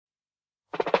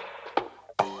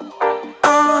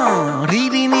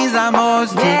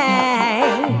must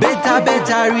Yeah.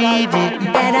 better read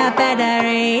it. Better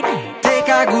read. Take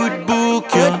a good book,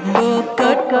 Good book,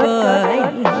 good boy.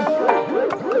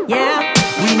 Yeah.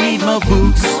 We need more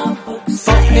books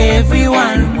for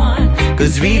everyone,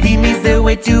 'cause reading is the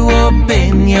way to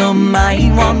open your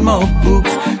mind. Want more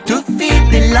books to feed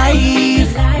the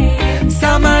life.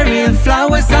 Some are real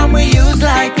flowers, some we use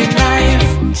like a knife.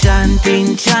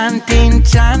 Chanting, chanting,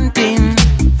 chanting,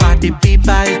 for the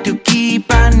people to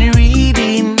keep on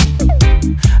reading.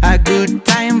 A good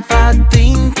time for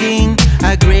thinking,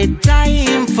 a great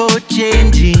time for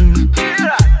changing.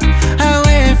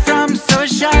 Away from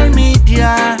social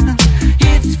media,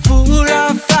 it's full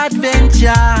of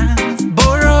adventure.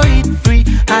 Borrow it free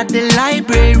at the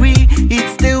library,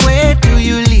 it's the way to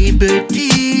your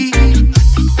liberty.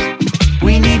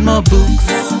 We need more books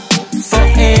for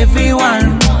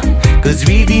everyone, 'cause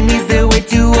reading is the way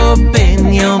to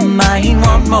open your mind.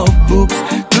 Want more books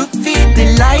to feed the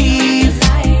life.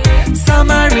 Some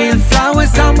are real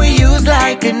flowers, some we use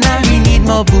like a knife. We need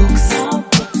more books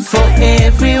for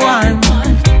everyone,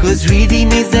 'cause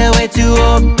reading is the way to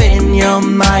open your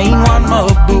mind. Want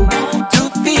more books to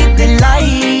feed the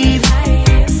life.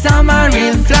 Some are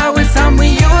real flowers, some we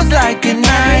use like a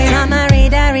knife. Every time I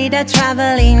read a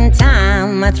traveling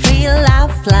time. A thrill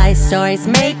of life stories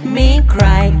make me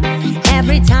cry.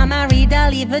 Every time I read I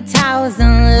live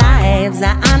 1,000 lives.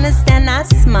 I understand, I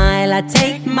smile, I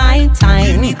take my time.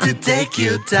 You need to take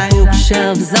your time.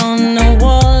 Bookshelves on the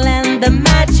wall and the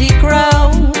magic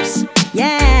ropes.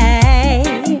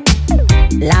 Yeah.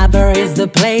 Library is the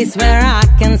place where I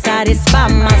can satisfy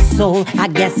my soul. I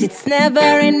guess it's never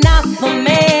enough for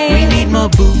me. We need more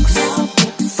books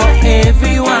for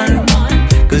everyone,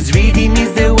 'cause reading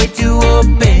is the way to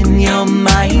open your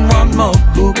mind. Want more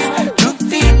books to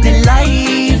feed the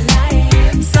life.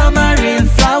 Some are real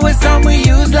flowers, some we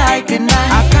use like a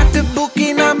knife. I've got a book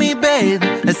in on me bed,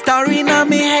 a story in on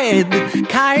me head.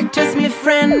 Characters, me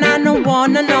friend, I don't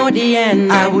wanna know the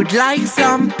end. I would like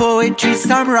some poetry,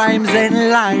 some rhymes and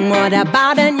lines. What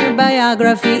about a new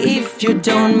biography, if you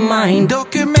don't mind?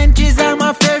 Documentaries are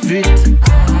my favorite.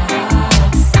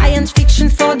 Science fiction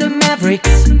for the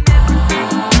mavericks.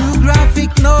 New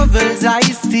graphic novels I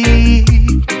see.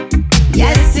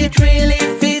 Yes, it really